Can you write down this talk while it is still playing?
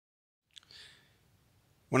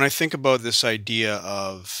When I think about this idea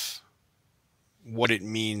of what it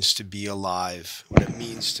means to be alive, what it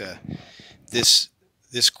means to this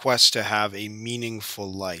this quest to have a meaningful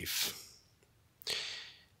life,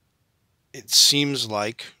 it seems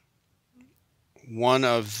like one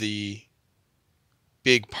of the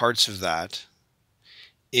big parts of that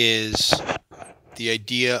is the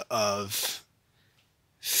idea of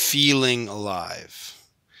feeling alive.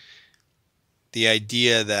 The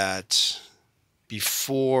idea that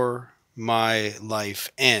before my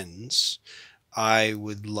life ends, I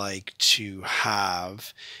would like to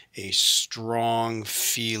have a strong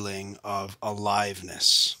feeling of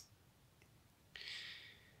aliveness.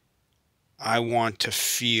 I want to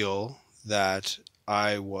feel that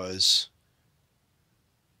I was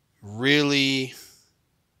really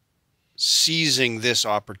seizing this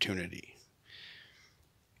opportunity.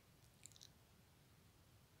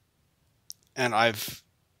 And I've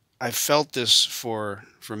felt this for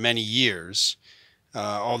many years,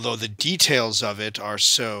 although the details of it are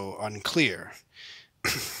so unclear.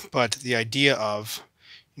 But the idea of,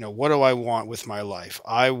 what do I want with my life?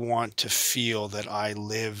 I want to feel that I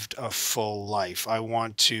lived a full life. I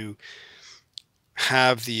want to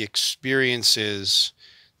have the experiences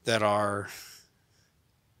that are,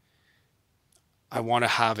 I want to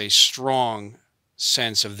have a strong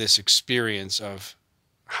sense of this experience of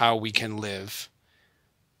how we can live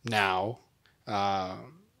now. Uh,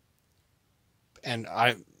 and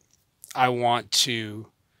I want to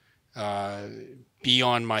uh, be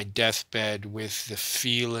on my deathbed with the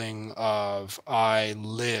feeling of I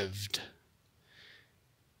lived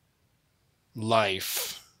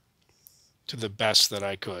life to the best that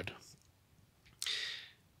I could.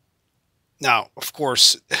 Now, of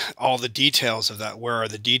course, all the details of that, where are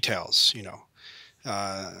the details?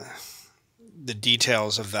 Uh, the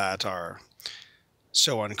details of that are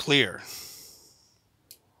so unclear.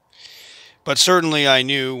 But certainly I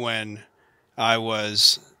knew when I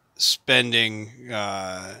was spending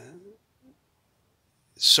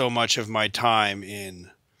so much of my time in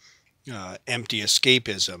empty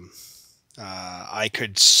escapism, I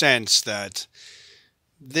could sense that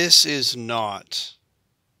this is not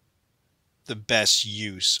the best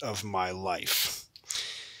use of my life.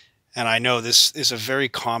 And I know this is a very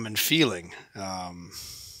common feeling.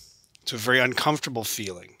 It's a very uncomfortable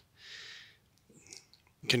feeling.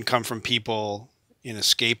 It can come from people in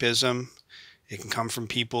escapism. It can come from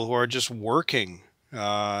people who are just working,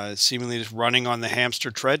 seemingly just running on the hamster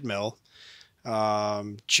treadmill,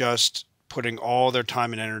 just putting all their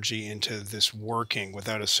time and energy into this working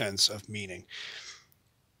without a sense of meaning.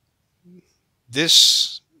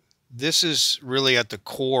 This this is really at the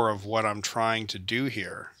core of what I'm trying to do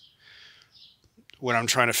here, what I'm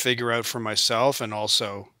trying to figure out for myself, and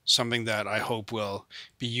also something that I hope will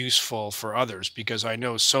be useful for others, because I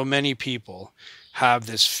know so many people have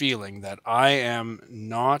this feeling that I am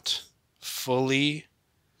not fully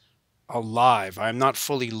alive. I'm not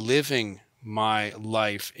fully living my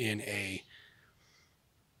life in a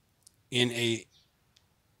in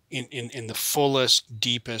the fullest,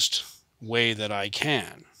 deepest way that I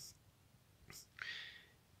can.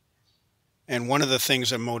 And one of the things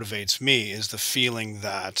that motivates me is the feeling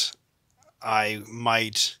that I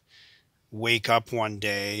might wake up one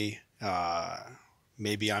day,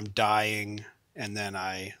 maybe I'm dying, and then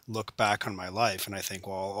I look back on my life and I think,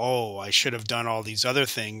 well, oh, I should have done all these other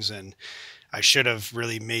things, and I should have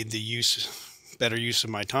really made better use of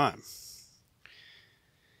my time.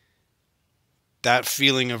 That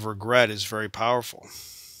feeling of regret is very powerful.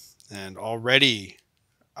 And already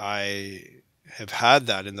I have had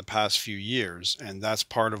that in the past few years, and that's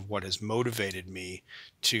part of what has motivated me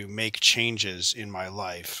to make changes in my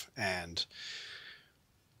life and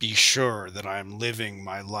be sure that I'm living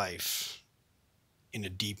my life in a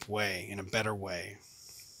deep way, in a better way.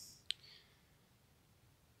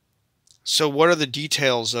 So, what are the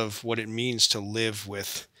details of what it means to live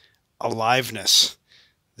with aliveness,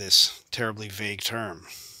 this terribly vague term?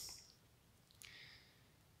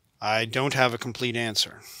 I don't have a complete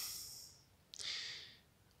answer.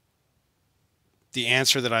 The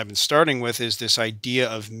answer that I've been starting with is this idea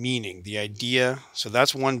of meaning. So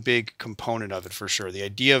that's one big component of it for sure. The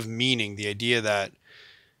idea of meaning, the idea that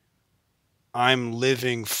I'm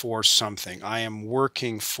living for something. I am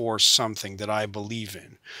working for something that I believe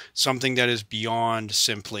in, something that is beyond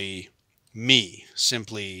simply me,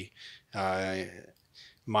 simply uh,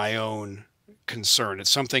 my own concern.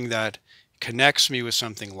 It's something that connects me with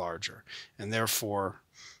something larger, and therefore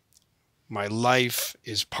my life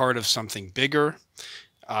is part of something bigger.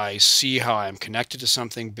 I see how I'm connected to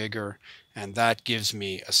something bigger, and that gives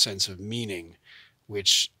me a sense of meaning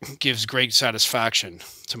which gives great satisfaction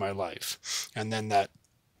to my life. And then that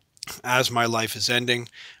as my life is ending,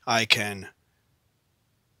 I can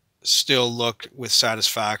still look with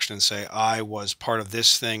satisfaction and say, I was part of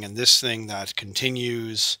this thing and this thing that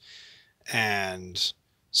continues. And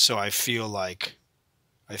so I feel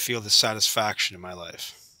the satisfaction in my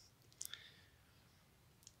life.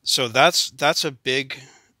 So that's a big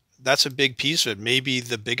piece of it, maybe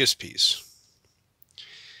the biggest piece.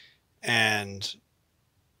 And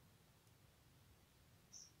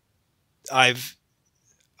I've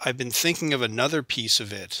been thinking of another piece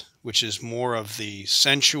of it, which is more of the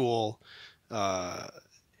sensual,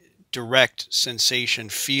 direct sensation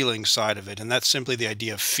feeling side of it. And that's simply the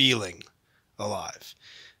idea of feeling alive.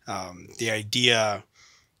 The idea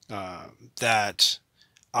that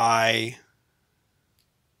I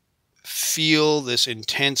feel this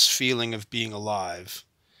intense feeling of being alive,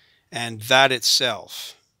 and that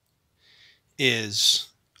itself is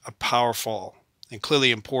a powerful and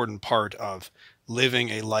clearly important part of living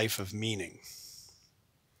a life of meaning.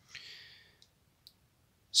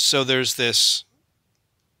 So there's these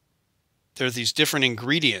different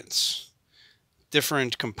ingredients,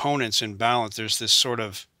 different components in balance. There's this sort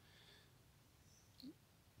of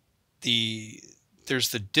there's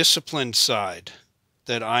the disciplined side,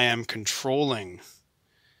 that I am controlling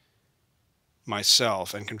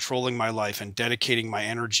myself and controlling my life and dedicating my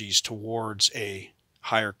energies towards a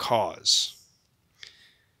higher cause.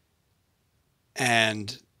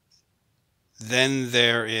 And then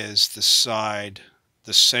there is the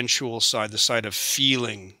sensual side, the side of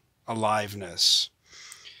feeling aliveness,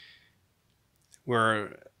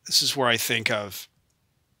 where this is where I think of,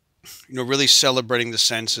 really celebrating the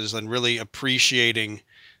senses and really appreciating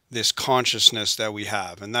this consciousness that we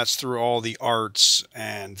have. And that's through all the arts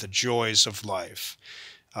and the joys of life,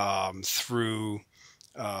 through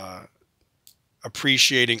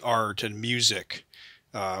appreciating art and music,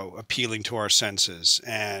 appealing to our senses,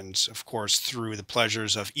 and of course through the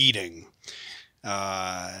pleasures of eating,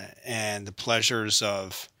 and the pleasures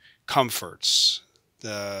of comforts,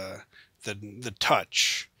 the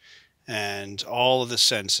touch, and all of the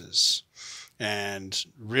senses, and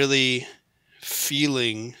really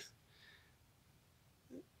feeling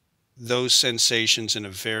those sensations in a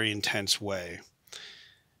very intense way.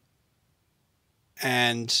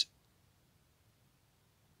 And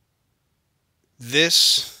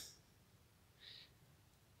this,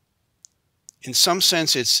 in some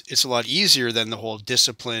sense, it's a lot easier than the whole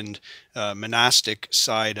disciplined monastic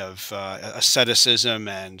side of asceticism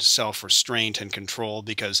and self-restraint and control,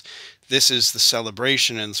 because this is the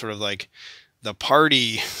celebration and sort of like the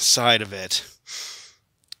party side of it.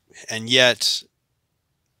 And yet,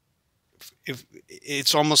 if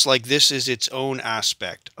it's almost like this is its own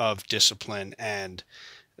aspect of discipline and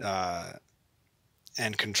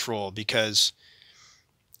control, because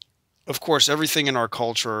of course everything in our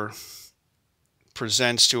culture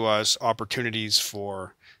presents to us opportunities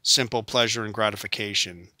for simple pleasure and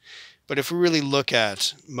gratification. But if we really look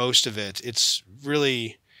at most of it, it's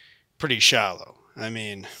really pretty shallow. I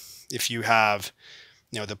mean, if you have,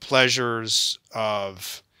 the pleasures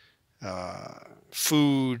of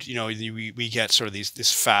food, we get sort of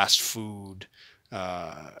this fast food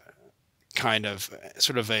kind of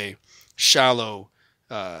sort of a shallow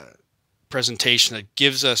presentation that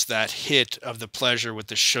gives us that hit of the pleasure with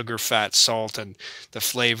the sugar, fat, salt, and the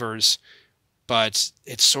flavors. But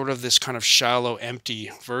it's sort of this kind of shallow, empty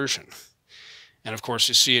version. And of course,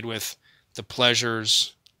 you see it with the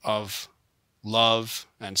pleasures of love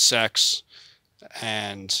and sex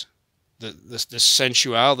and the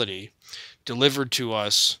sensuality delivered to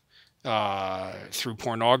us through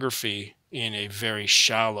pornography in a very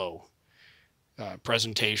shallow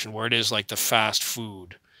presentation, where it is like the fast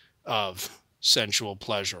food of sensual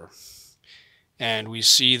pleasure. And we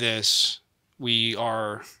see this, we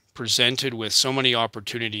are presented with so many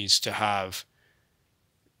opportunities to have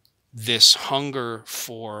this hunger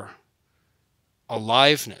for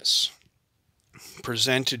aliveness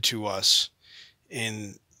presented to us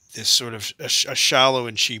in this sort of a shallow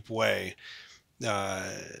and cheap way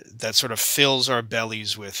that sort of fills our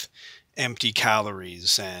bellies with empty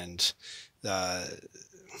calories. And the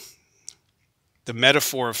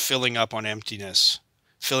metaphor of filling up on emptiness,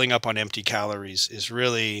 filling up on empty calories, is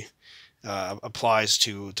really applies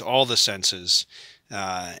to all the senses,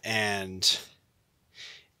 and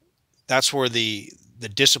that's where the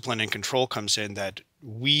discipline and control comes in. That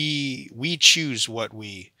we choose what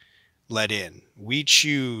we let in. We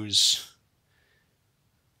choose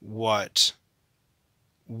what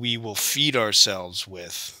we will feed ourselves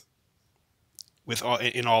with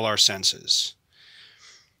in all our senses.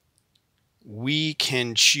 we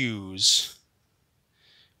can choose,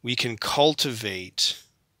 we can cultivate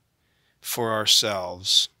for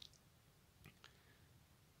ourselves,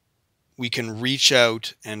 we can reach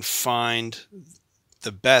out and find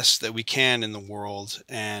the best that we can in the world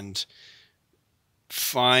and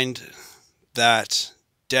find that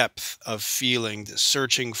depth of feeling,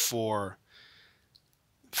 searching for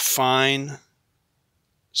fine,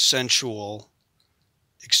 sensual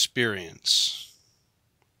experience.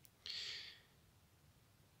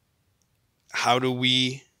 How do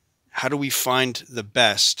we find the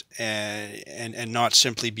best and not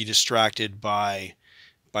simply be distracted by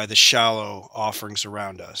the shallow offerings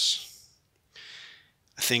around us?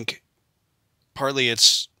 I think partly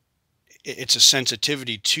it's a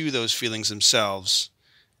sensitivity to those feelings themselves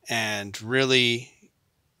and really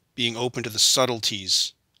being open to the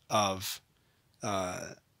subtleties of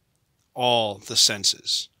all the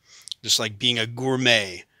senses, just like being a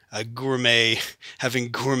gourmet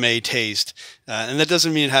having gourmet taste, and that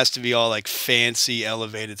doesn't mean it has to be all like fancy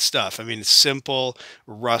elevated stuff. I mean, simple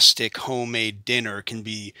rustic homemade dinner can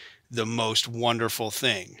be the most wonderful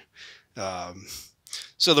thing. um,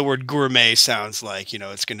 so the word gourmet sounds like,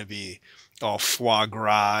 it's going to be all foie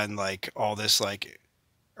gras and like all this like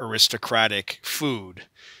aristocratic food,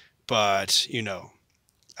 but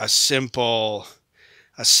a simple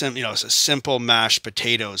a simple mashed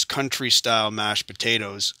potatoes, country style mashed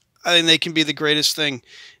potatoes, I think they can be the greatest thing.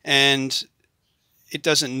 And it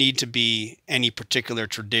doesn't need to be any particular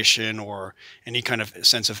tradition or any kind of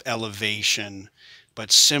sense of elevation,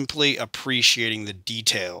 but simply appreciating the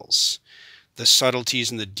details, the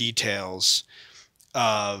subtleties and the details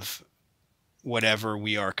of whatever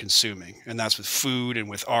we are consuming. And that's with food and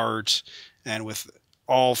with art and with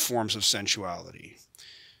all forms of sensuality.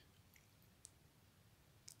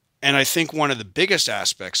 And I think one of the biggest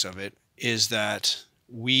aspects of it is that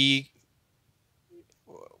one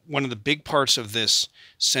of the big parts of this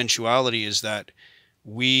sensuality is that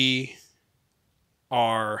we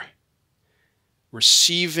are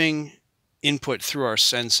receiving input through our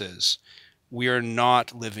senses. We are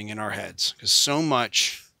not living in our heads, because so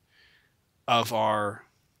much of our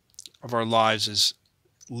lives is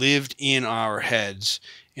lived in our heads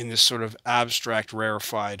in this sort of abstract,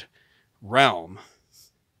 rarefied realm.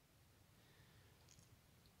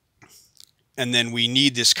 And then we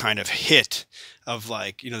need this kind of hit of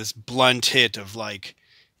like, this blunt hit of like,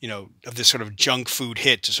 of this sort of junk food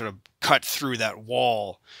hit to sort of cut through that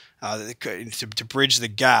wall, to bridge the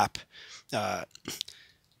gap,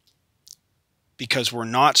 because we're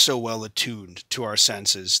not so well attuned to our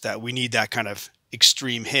senses that we need that kind of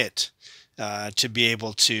extreme hit to be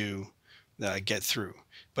able to get through.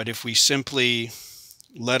 But if we simply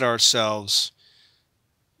let ourselves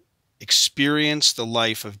experience the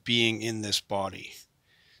life of being in this body,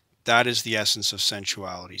 that is the essence of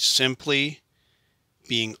sensuality. Simply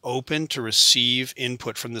being open to receive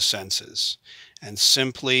input from the senses and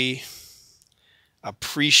simply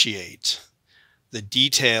appreciate the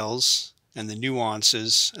details and the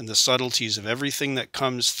nuances and the subtleties of everything that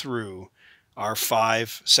comes through our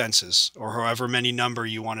five senses, or however many number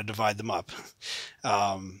you want to divide them up.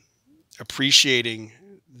 Appreciating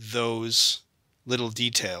those little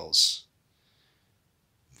details,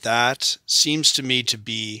 that seems to me to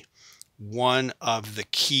be one of the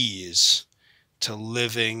keys to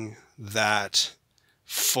living that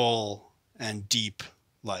full and deep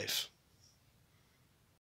life.